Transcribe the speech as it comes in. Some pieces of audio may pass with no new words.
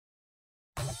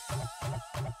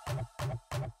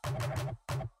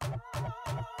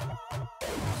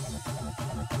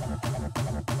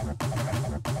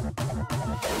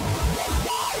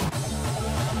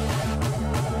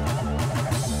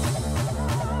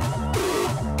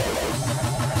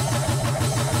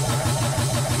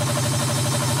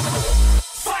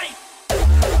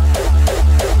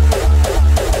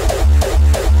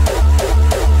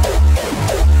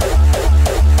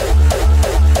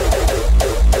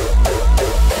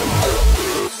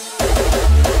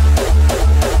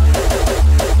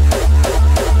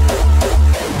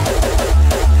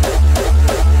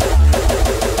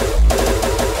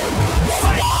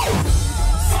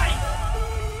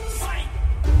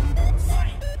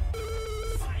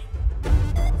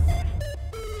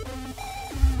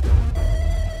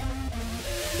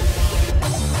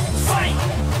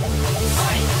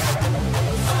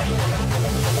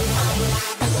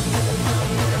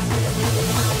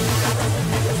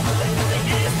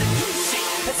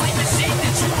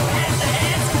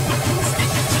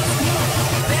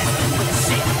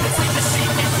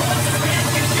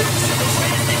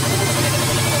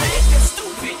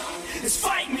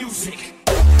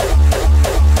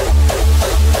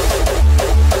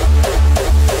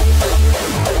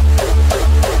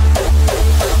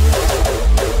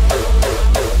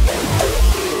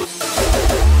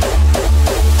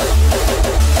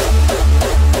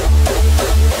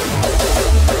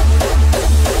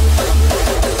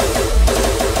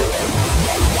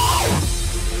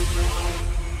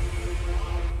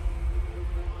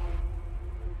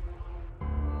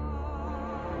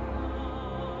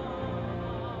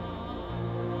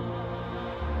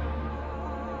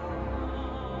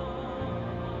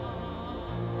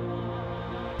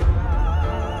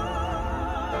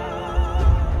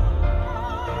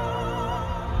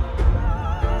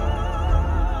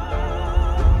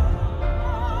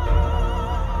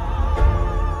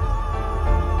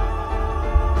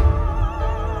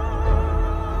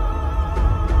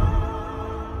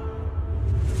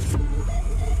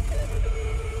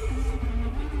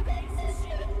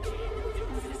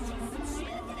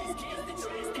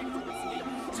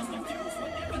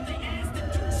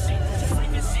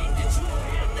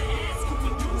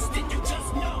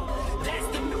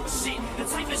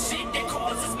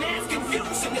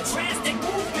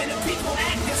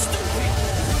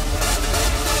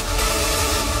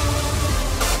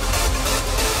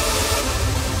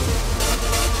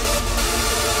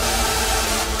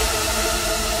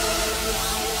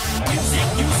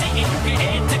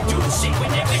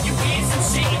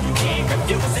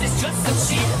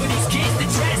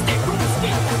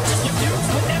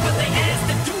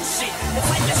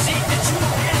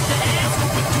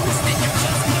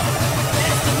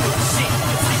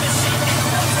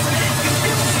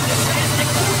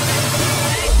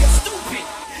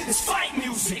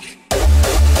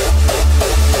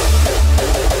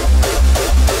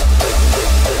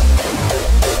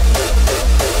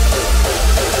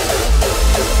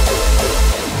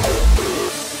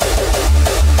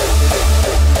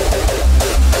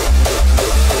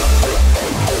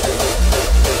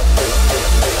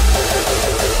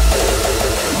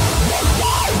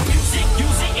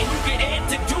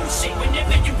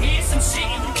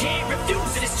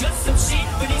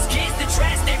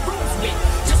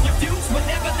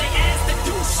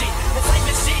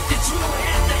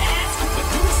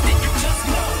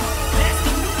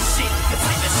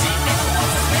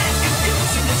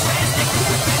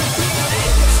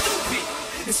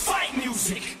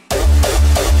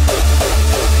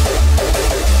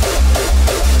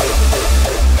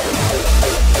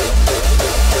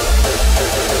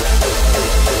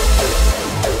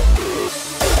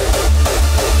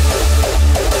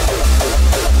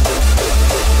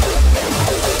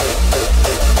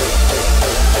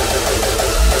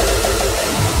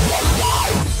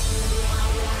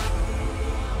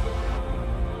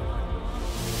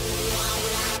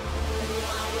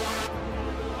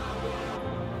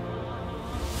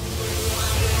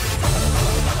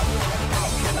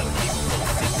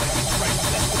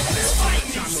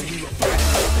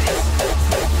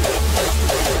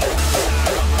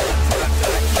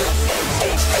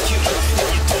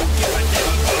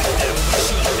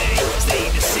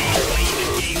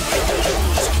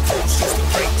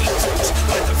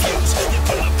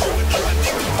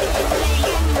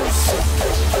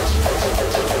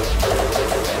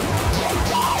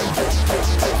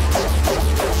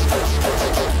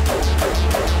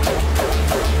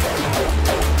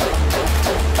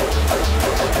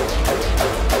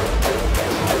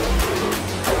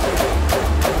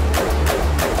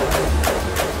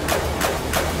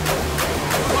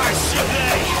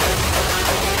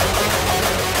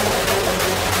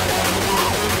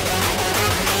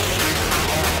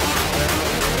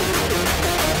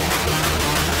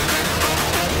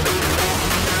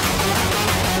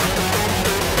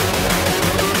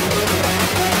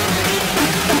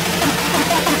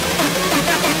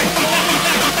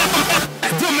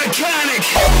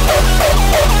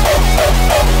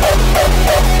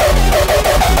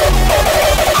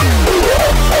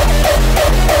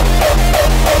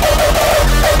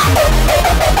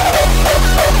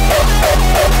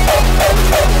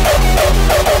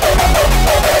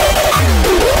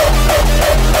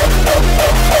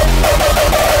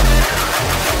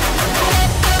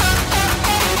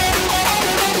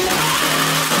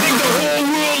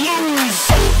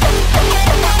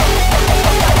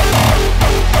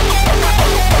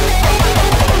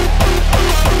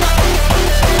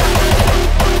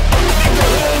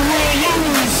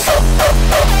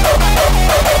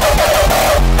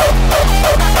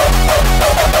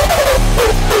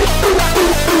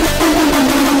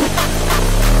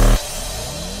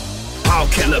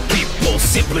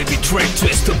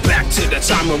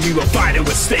when we were fighting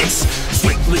with sticks.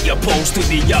 Strictly opposed to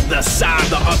the other side.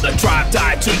 The other tribe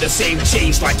died to the same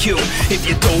change like you. If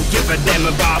you don't give a damn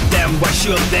about them, why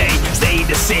should they stay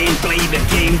the same? Play the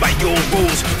game by your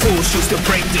rules. Fools choose to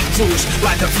break the truce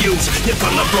like the fuse. You're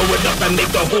gonna blow it up and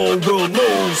make the whole world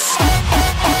lose.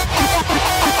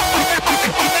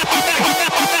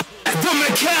 The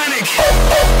mechanic.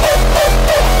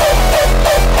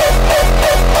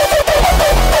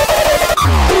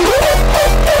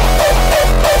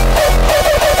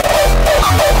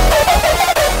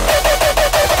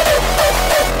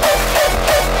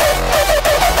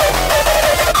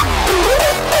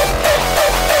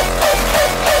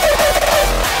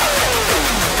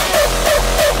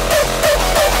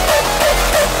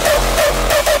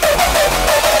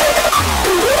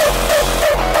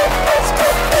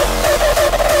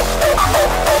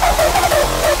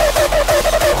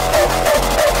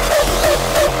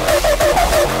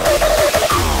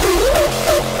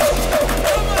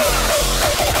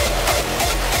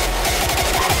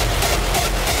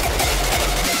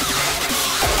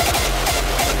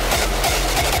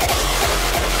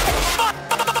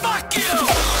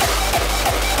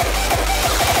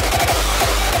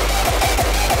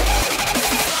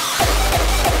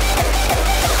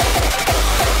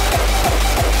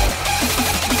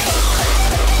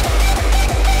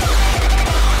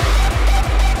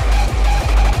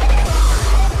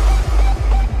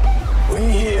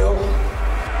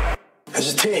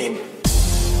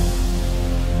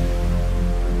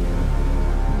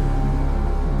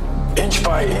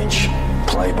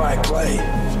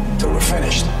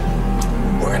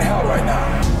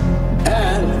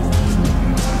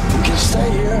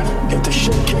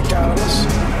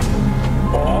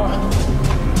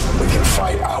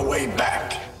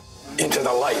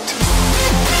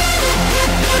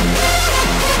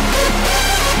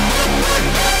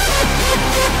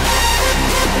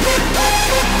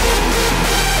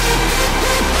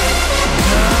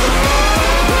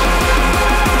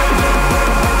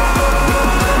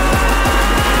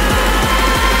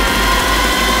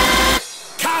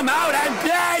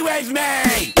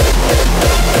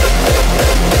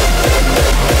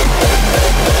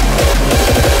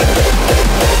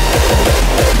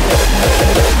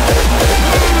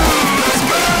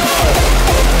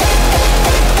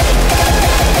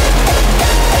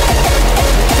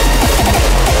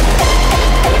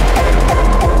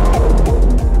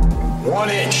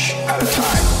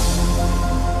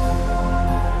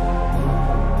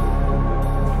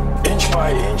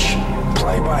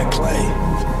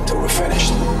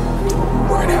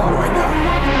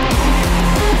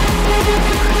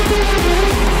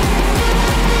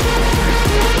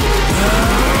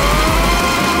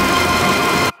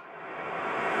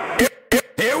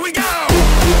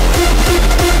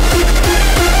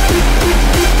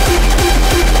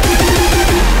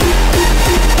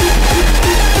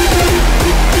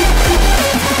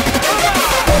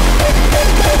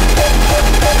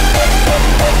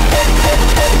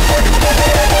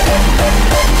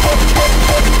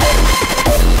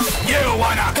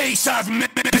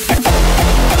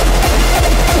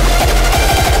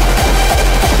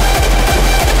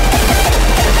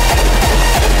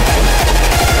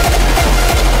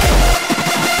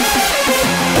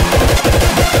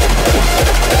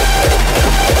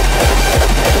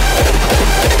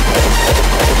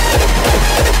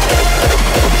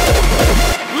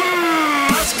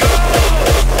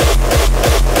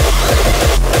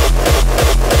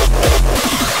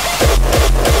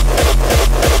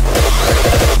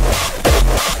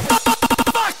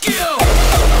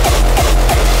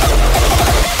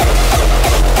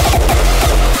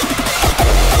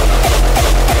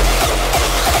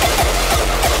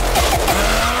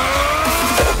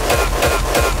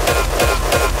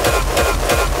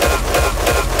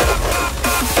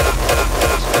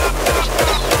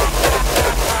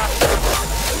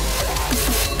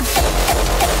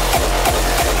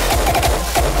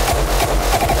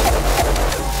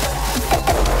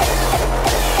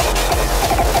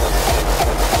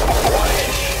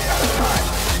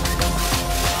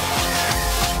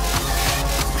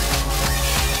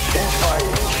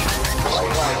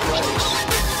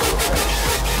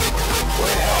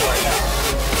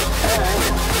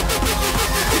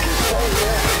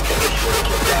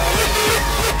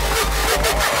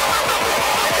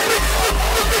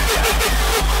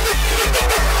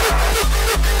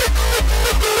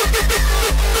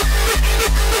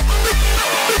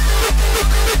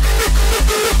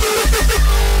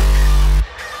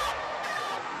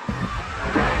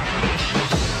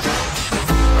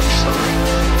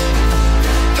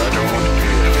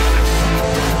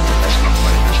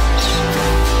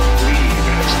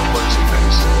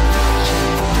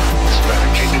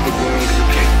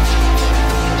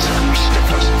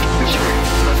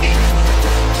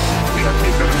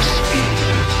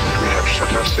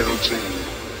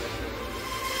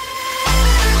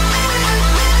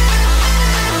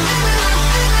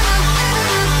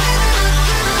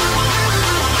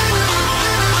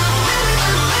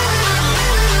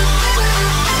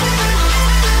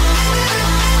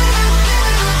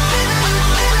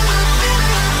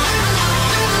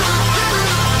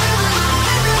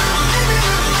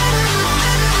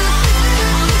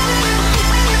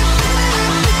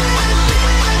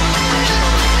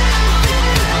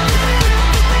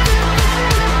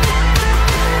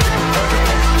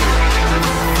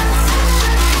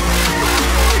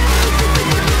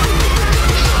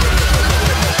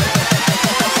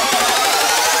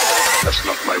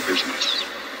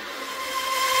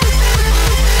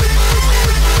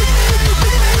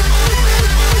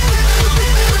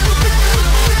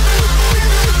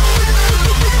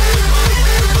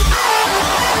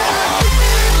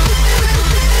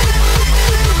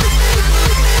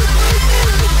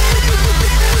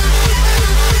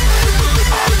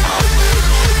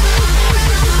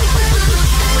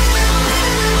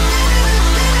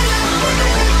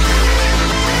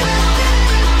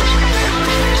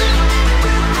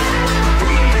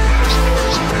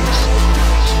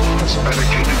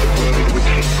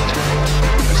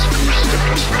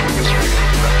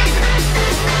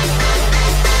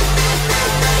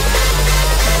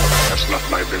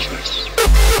 business.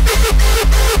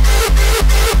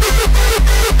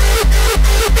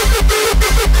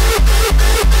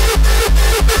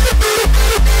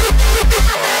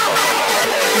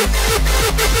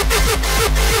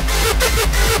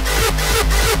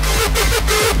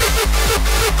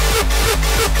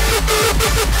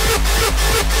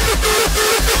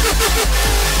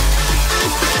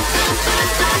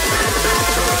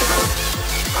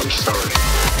 I'm sorry.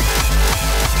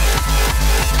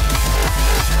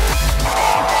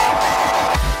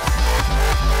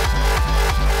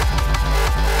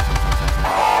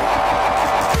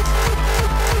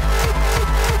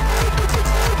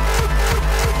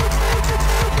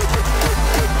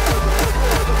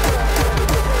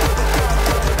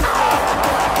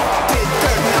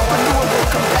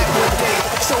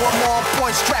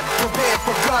 Strapped, prepared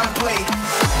for gunplay.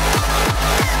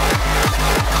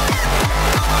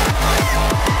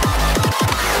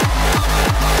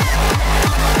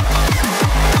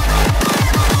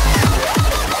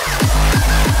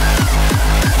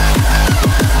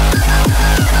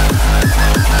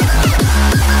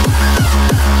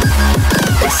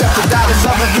 Except the dollars,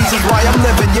 other reasons why I'm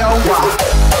living, yo.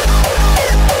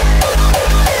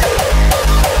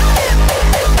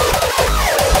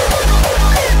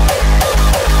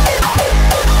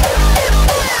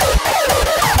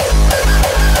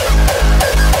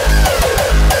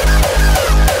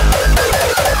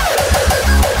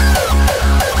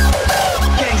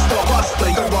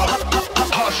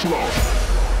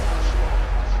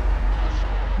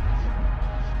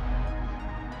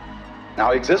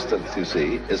 Now, existence, you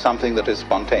see, is something that is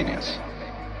spontaneous.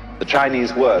 The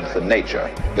Chinese word for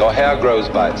nature. Your hair grows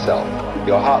by itself.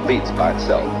 Your heart beats by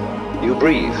itself. You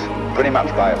breathe pretty much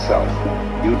by itself.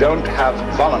 You don't have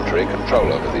voluntary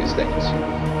control over these things.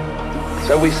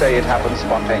 So we say it happens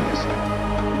spontaneously.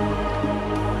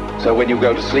 So when you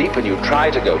go to sleep and you try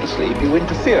to go to sleep, you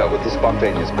interfere with the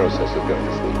spontaneous process of going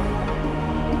to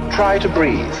sleep. Try to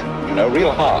breathe, you know,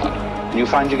 real hard, and you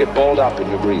find you get balled up in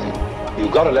your breathing.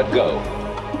 You've got to let go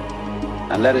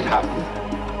and let it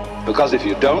happen. Because if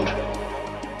you don't,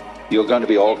 you're going to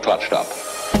be all clutched up.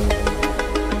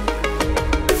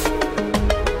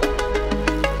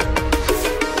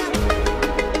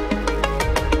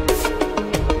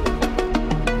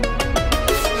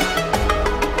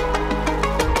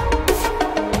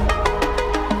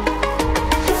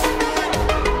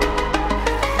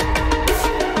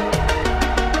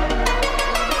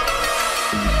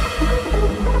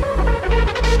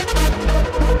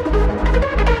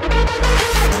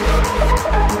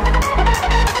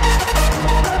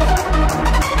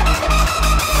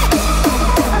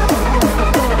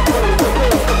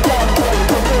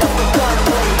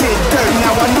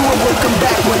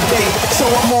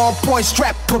 Point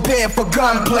strapped, prepared for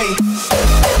gunplay.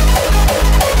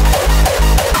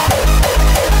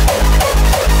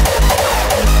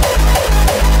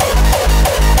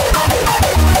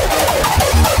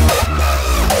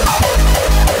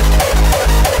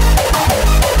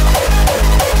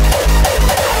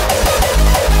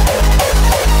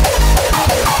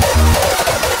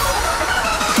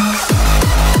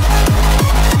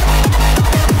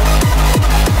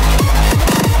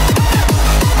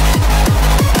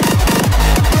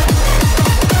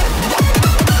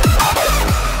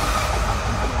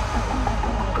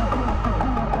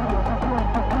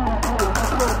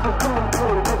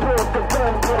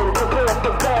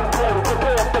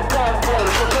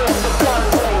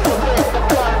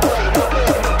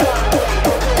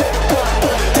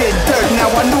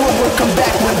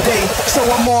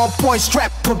 Point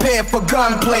strapped, prepared for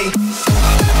gunplay.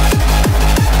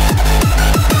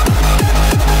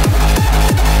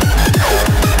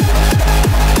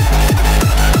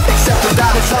 Except the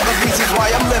dollars, other reasons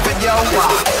why I'm living, yo.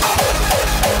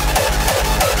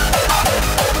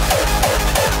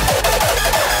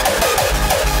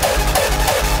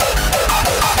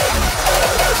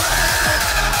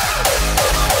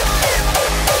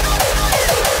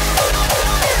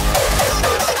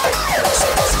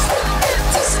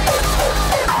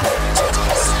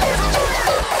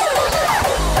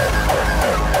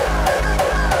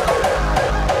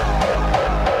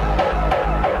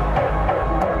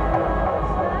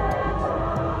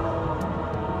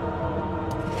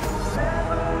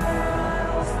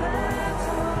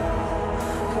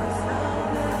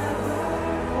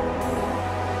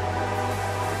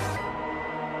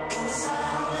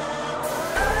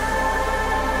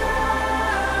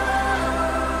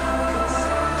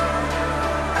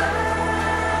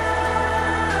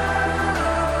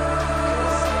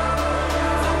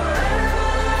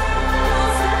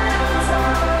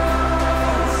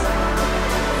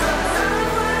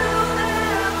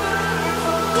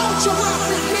 Won't you rock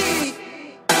with me?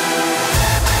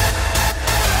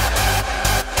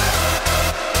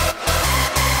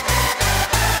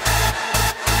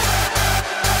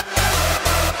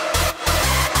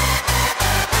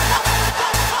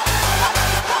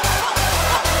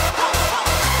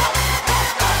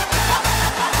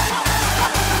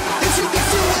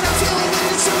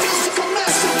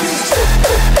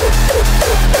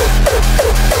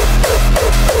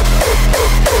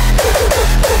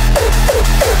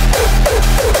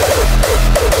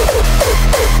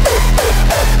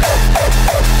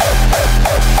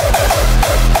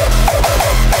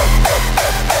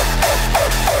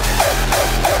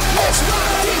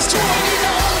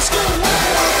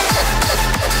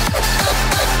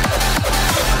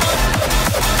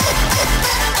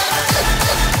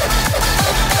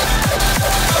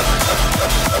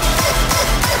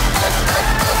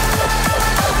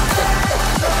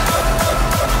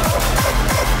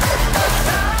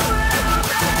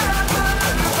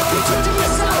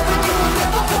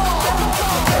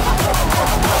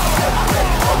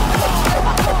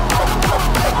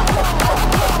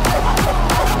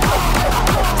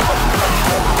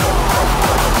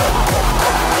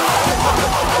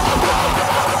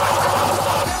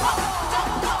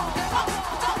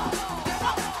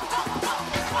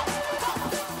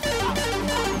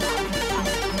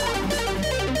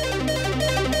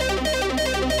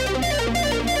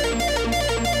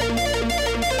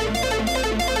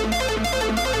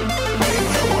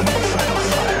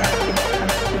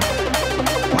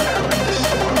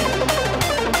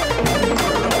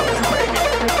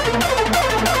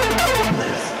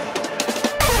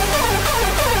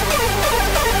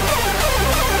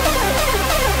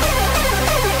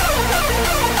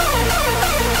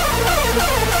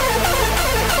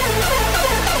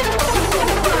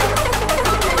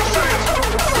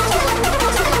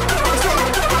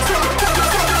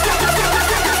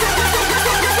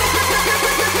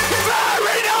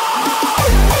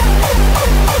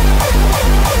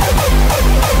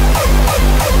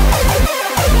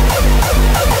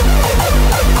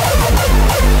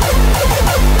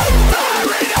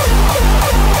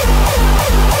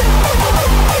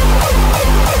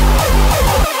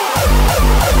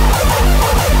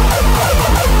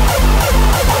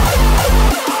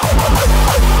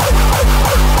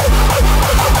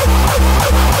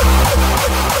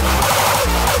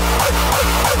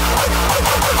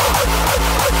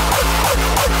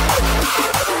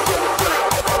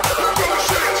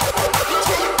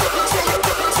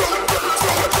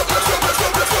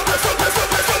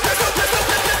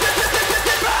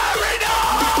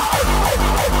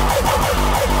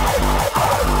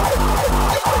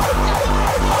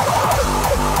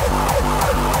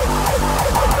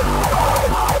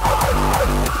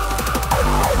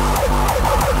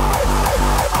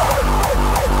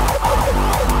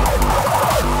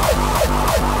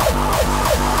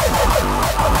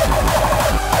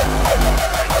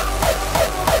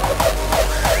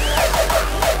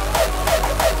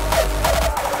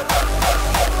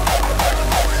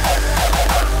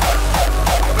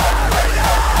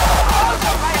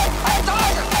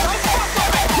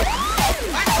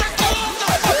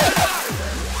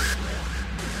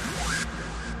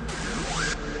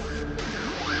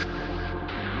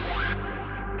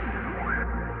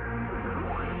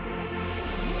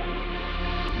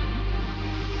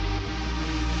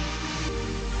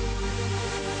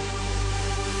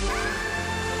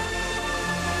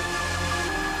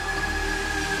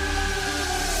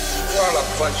 You're all a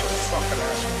bunch of fucking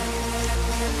assholes.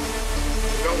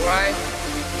 You know why?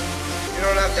 You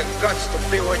don't have the guts to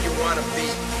be what you want to be.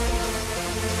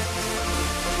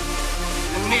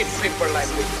 You need people like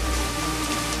me.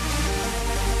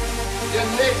 You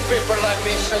need people like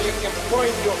me so you can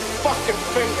point your fucking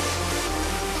fingers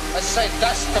and say,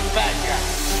 that's the bad guy.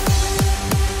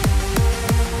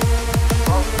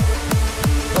 Huh?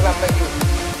 What I make you?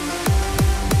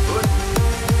 Good?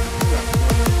 Not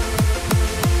good.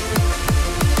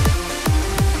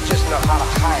 You just know how to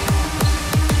hide.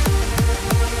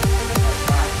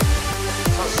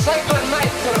 So say good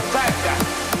night to the bad guy.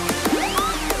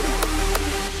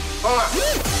 Come on.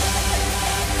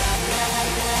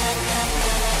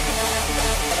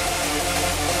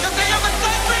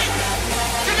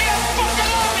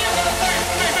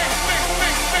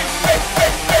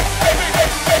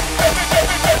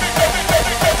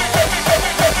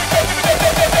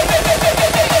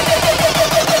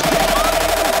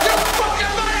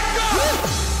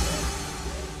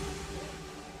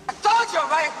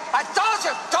 I told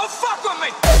you, don't fuck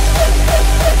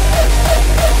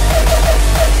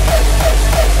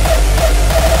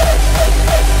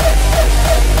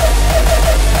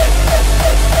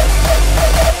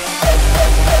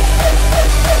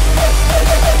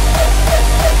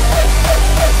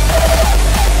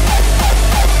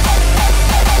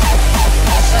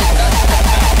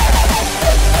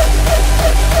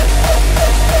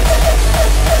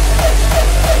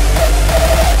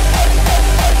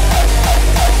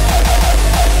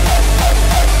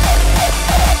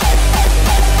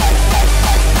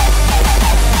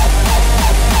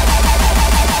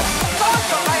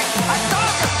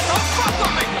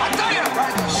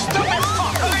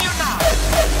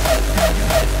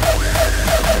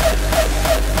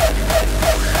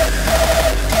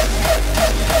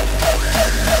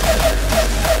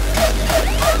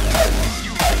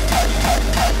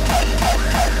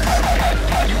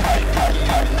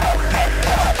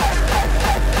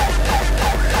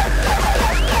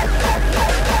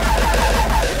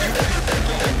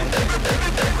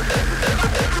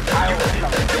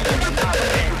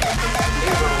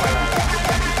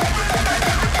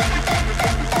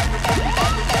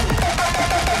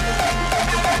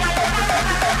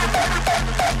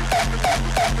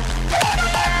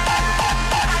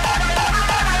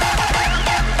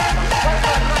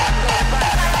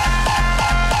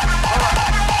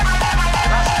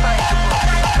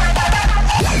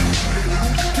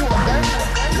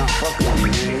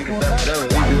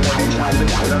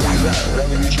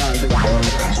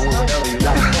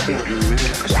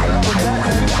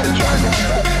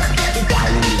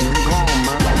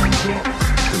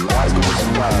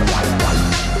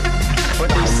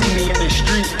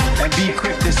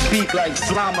speak like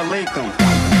Salam Alaikum.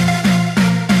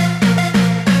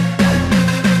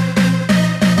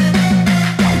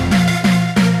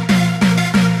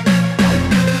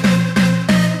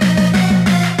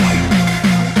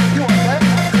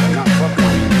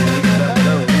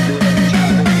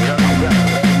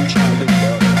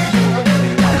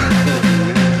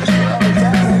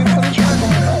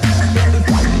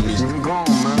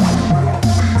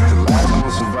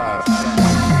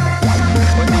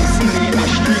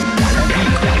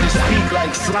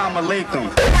 Assalamu alaikum.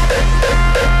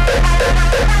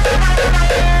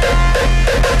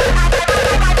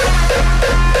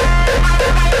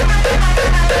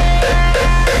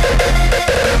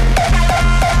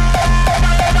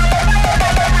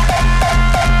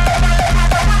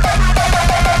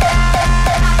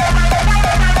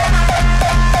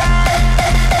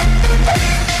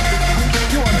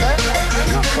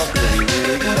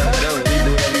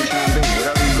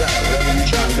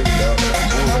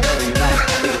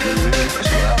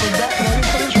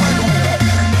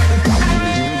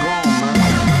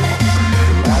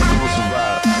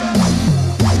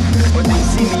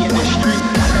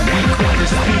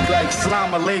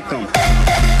 Assalamu alaikum.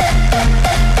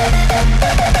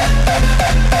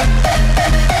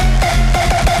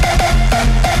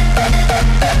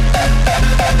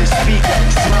 They speak like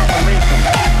Assalamu alaikum.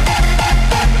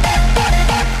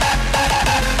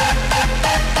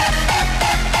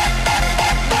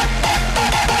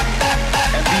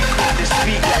 And be quick to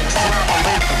speak like Assalamu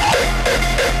alaikum.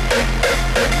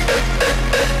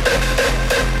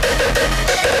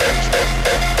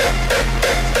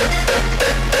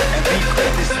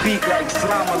 Speak like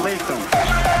Salam Alaikum.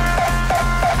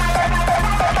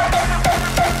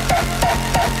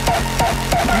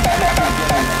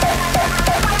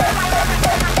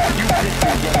 You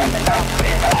different game, and I'll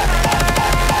bet.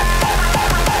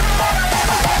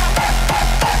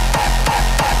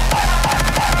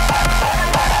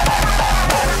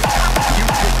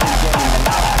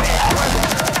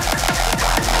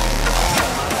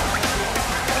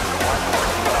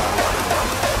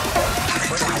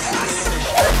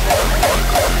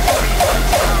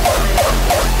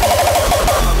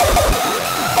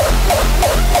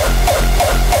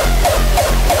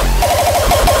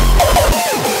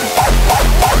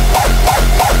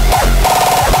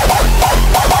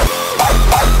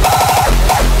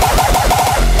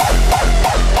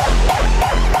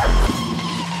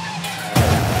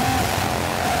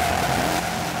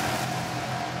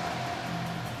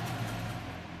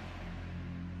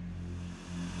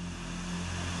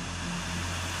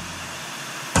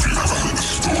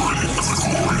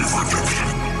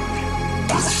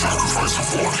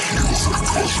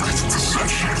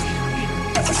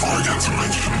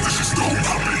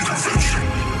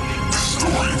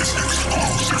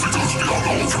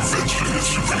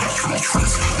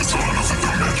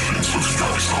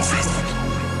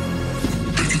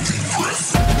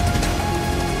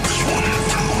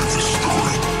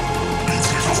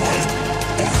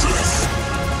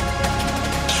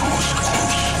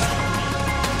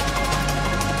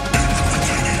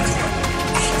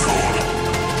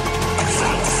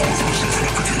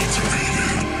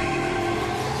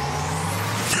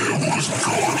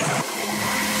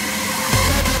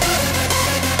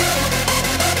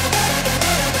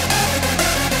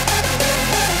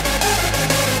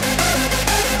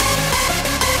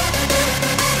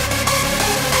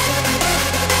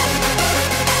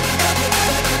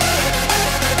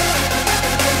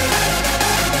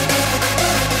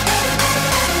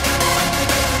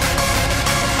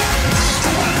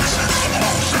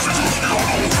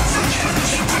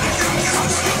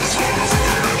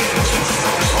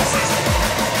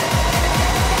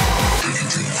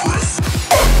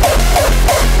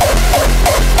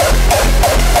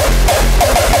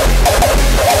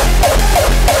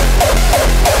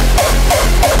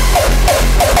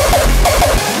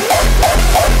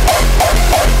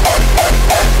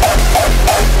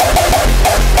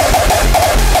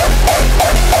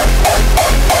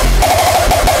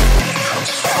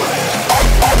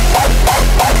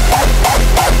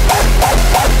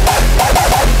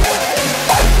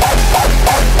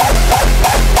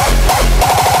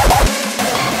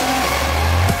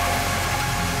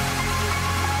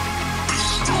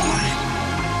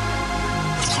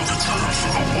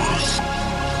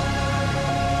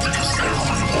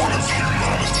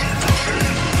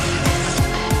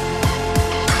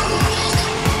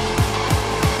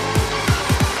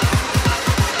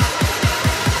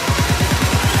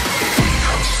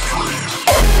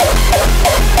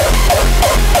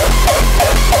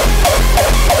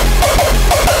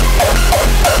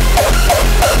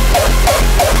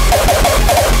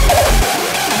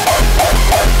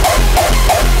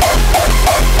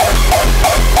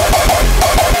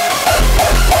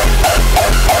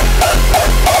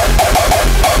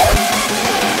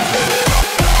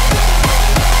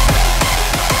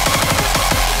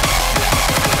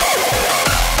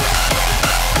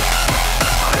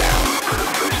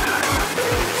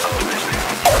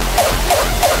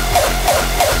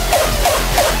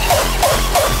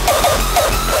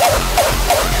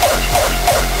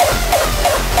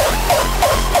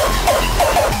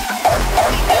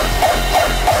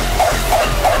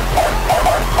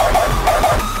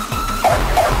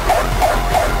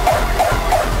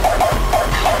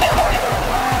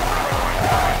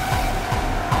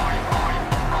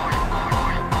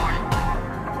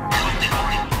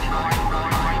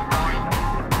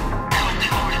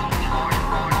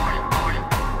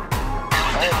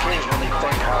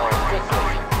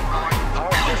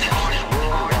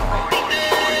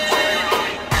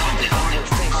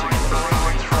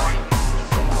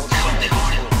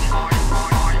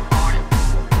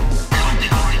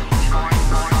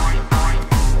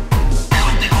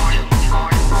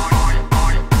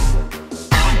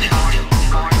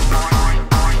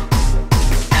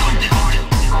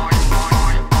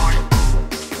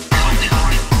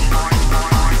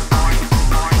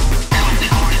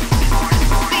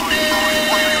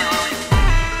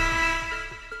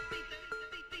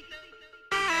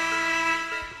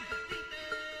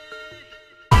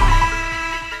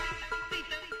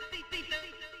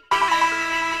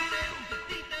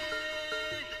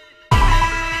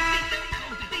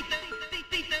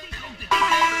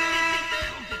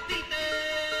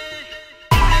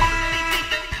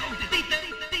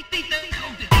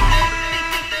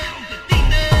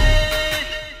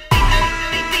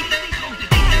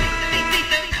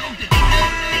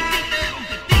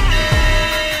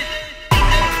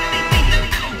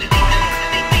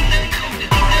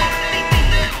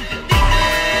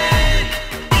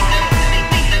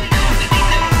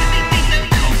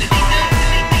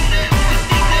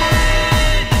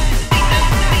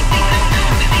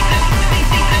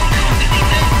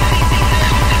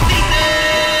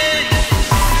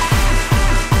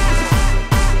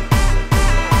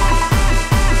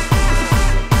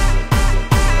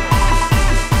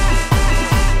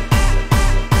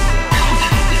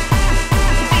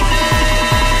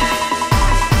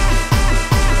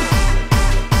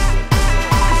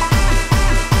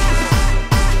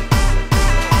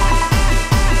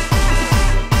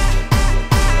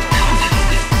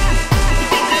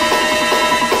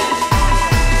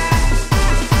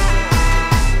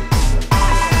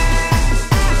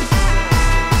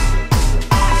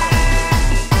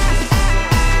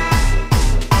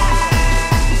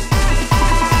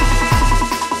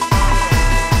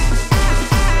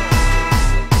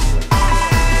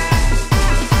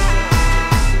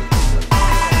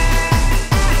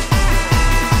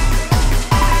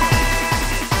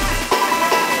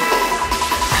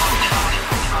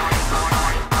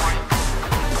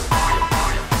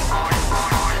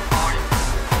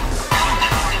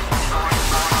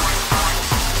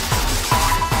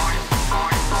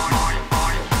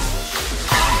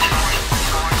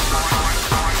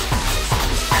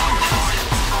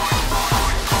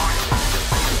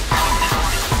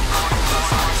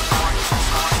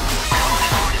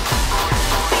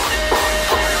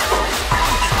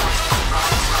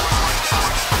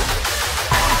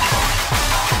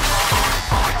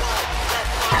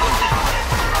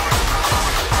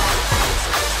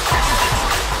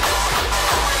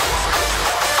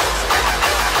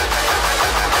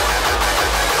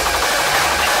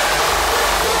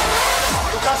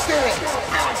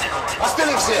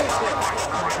 Остановись!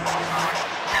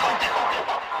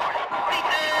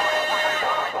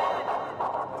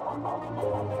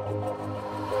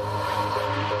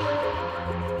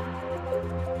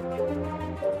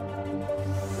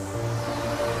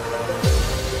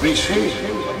 We see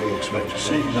what we expect to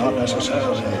see, not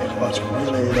necessarily what's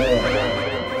really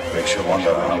there. Makes you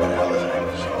wonder how many other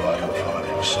things are right in front of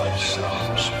your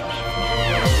sight.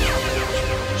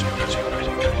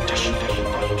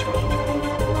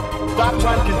 Stop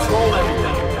trying to control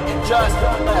everything. Just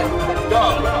let go.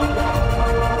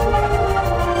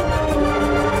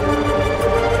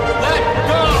 Let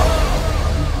go!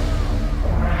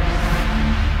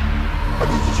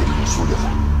 Победитель не судят.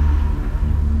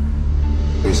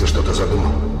 Если что-то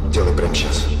задумал, делай прямо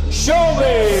сейчас. Show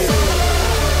me!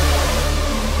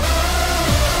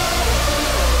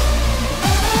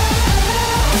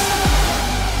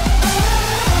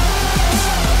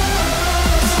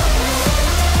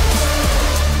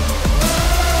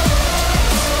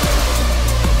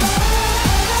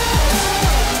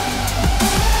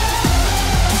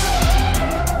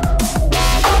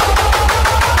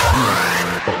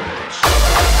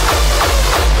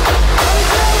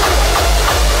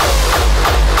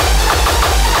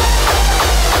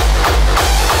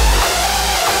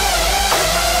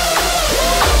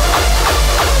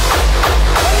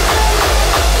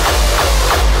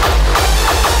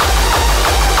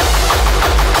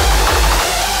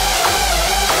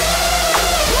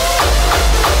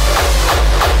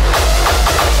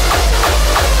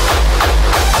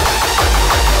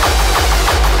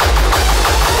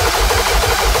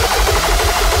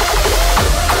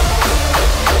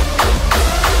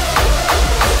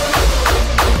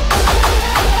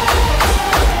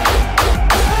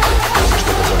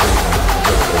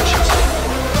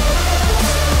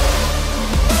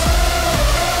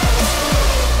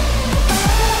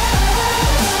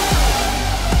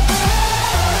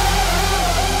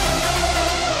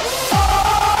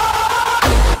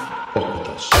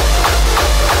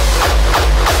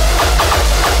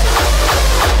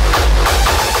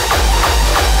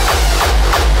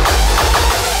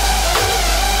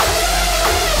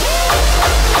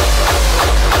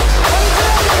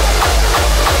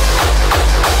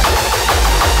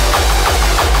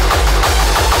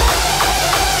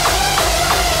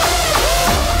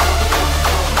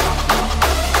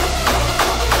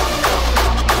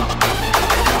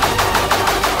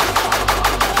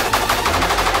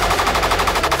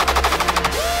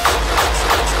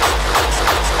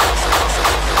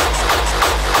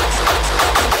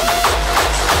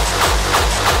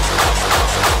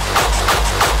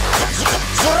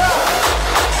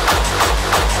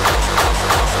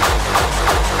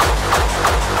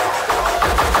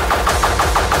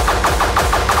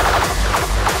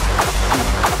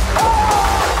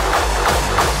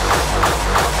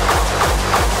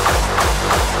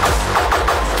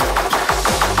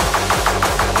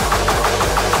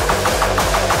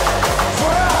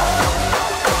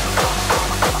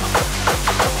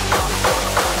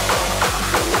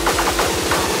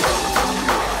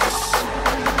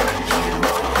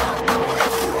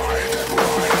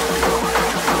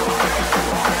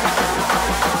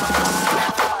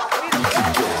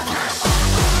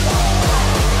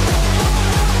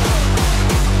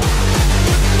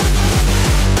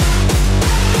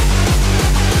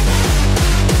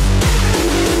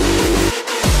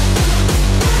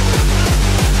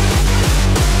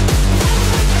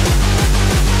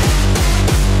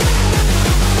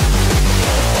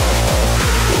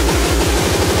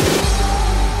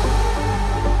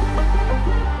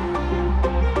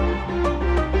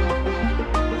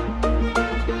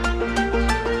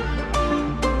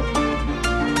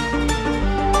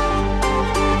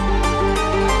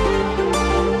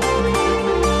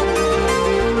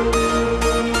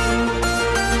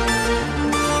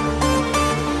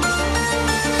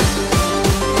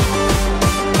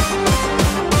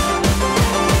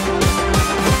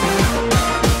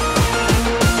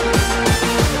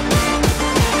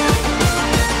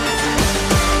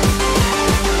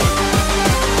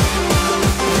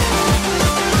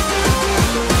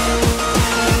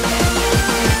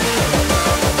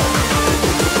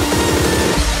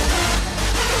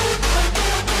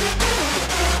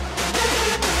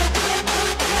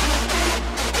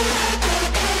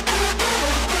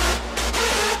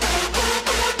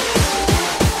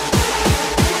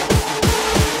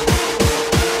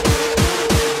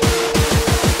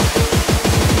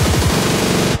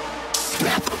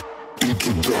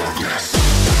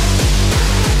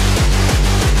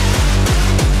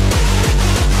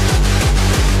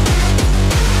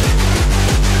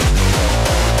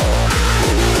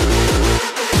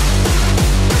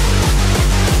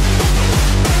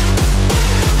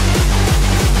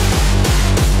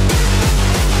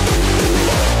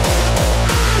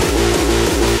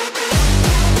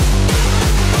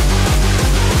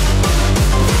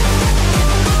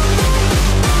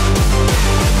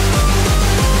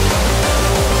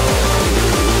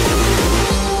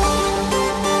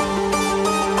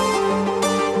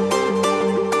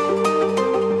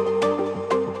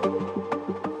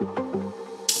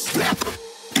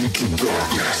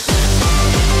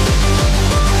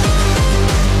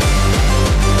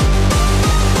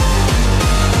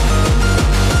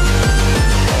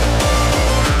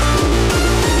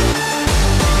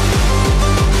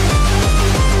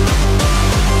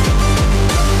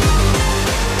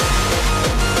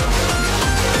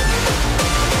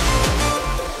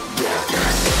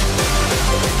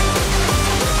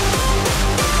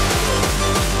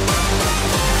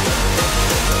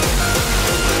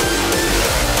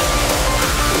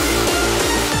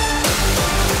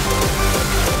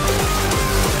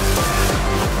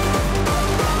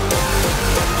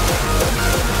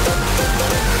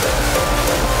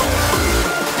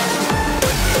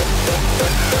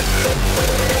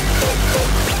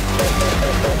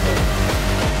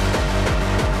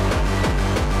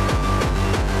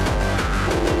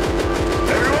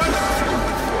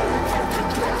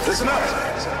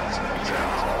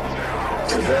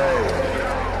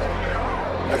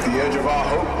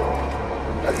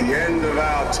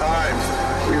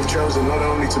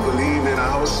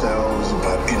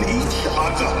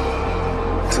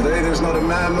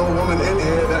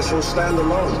 Stand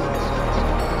alone.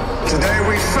 Today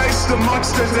we face the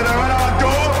monsters that are at our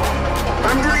door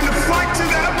and bring the fight to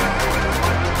them.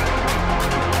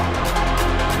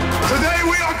 Today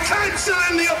we are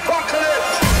canceling the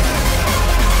apocalypse.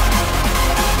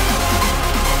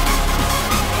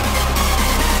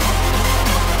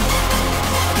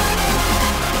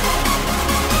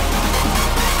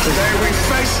 Today we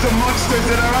face the monsters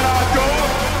that are at our door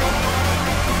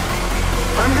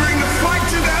and bring the fight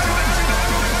to them.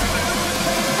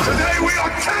 Today we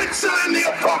are canceling the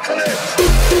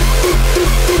apocalypse!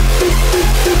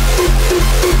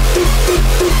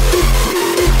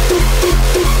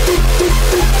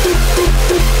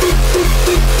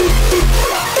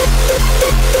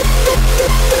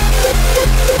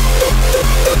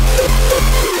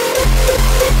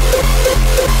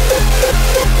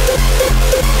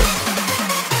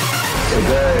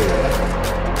 Today,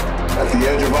 at the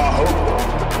edge of our hope,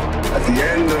 at the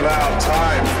end of our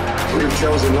time, we've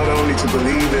chosen not only to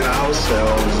believe in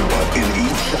ourselves, but in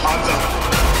each other.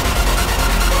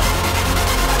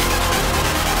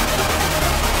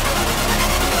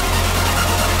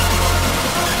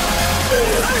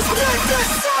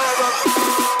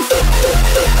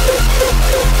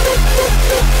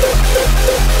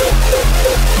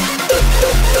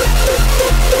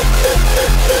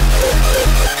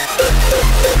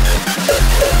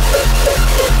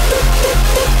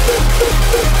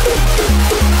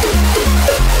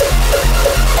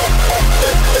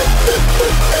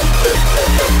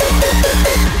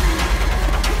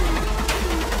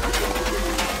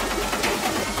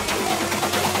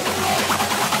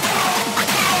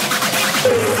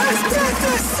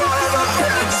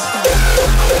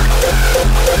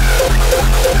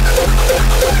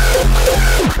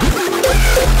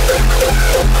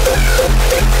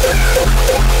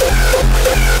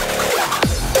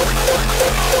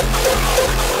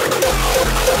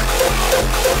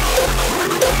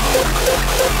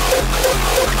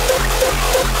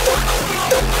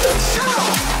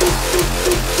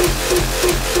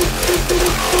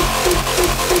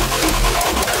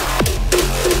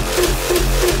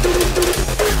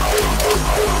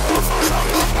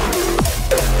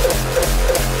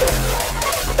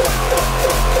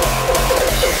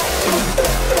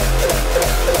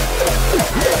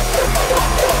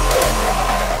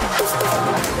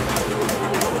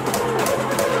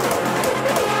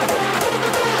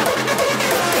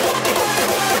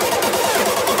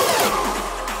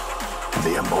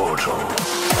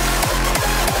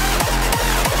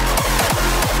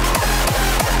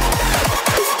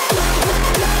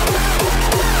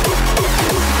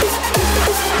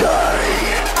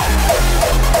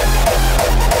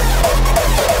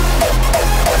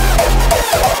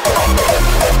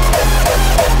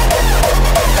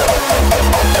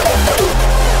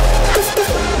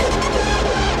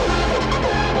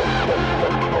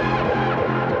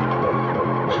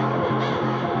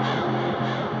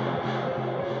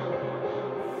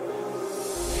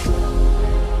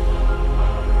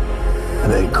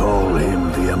 They call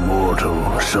him the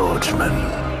immortal swordsman.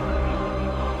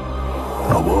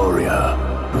 A warrior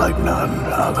like none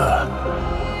other.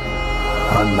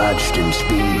 Unmatched in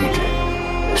speed,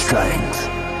 strength,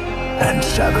 and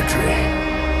savagery.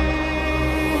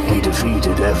 He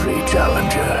defeated every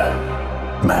challenger,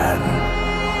 man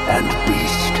and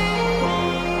beast.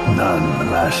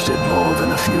 None lasted more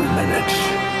than a few minutes.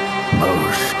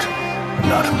 Most,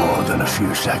 not more than a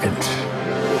few seconds.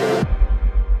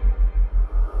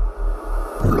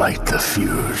 Light the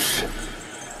fuse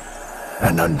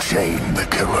and unchain the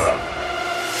killer.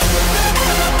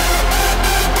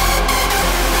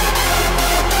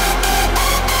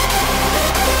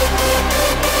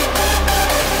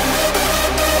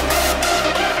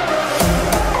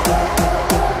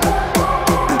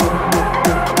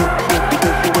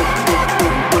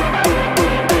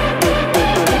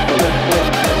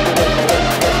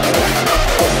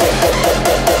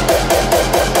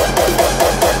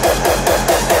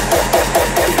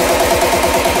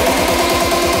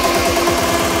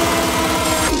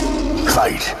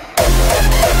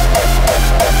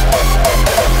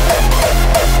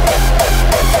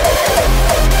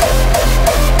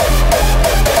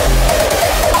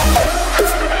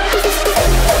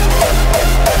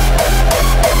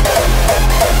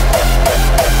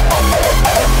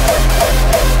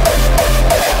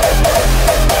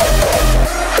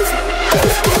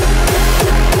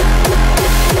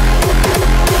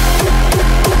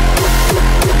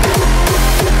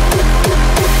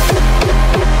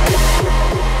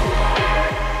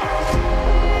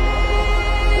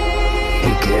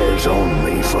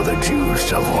 for the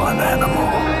juice of one animal.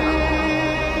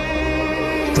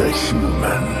 The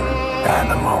human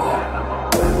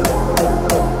animal.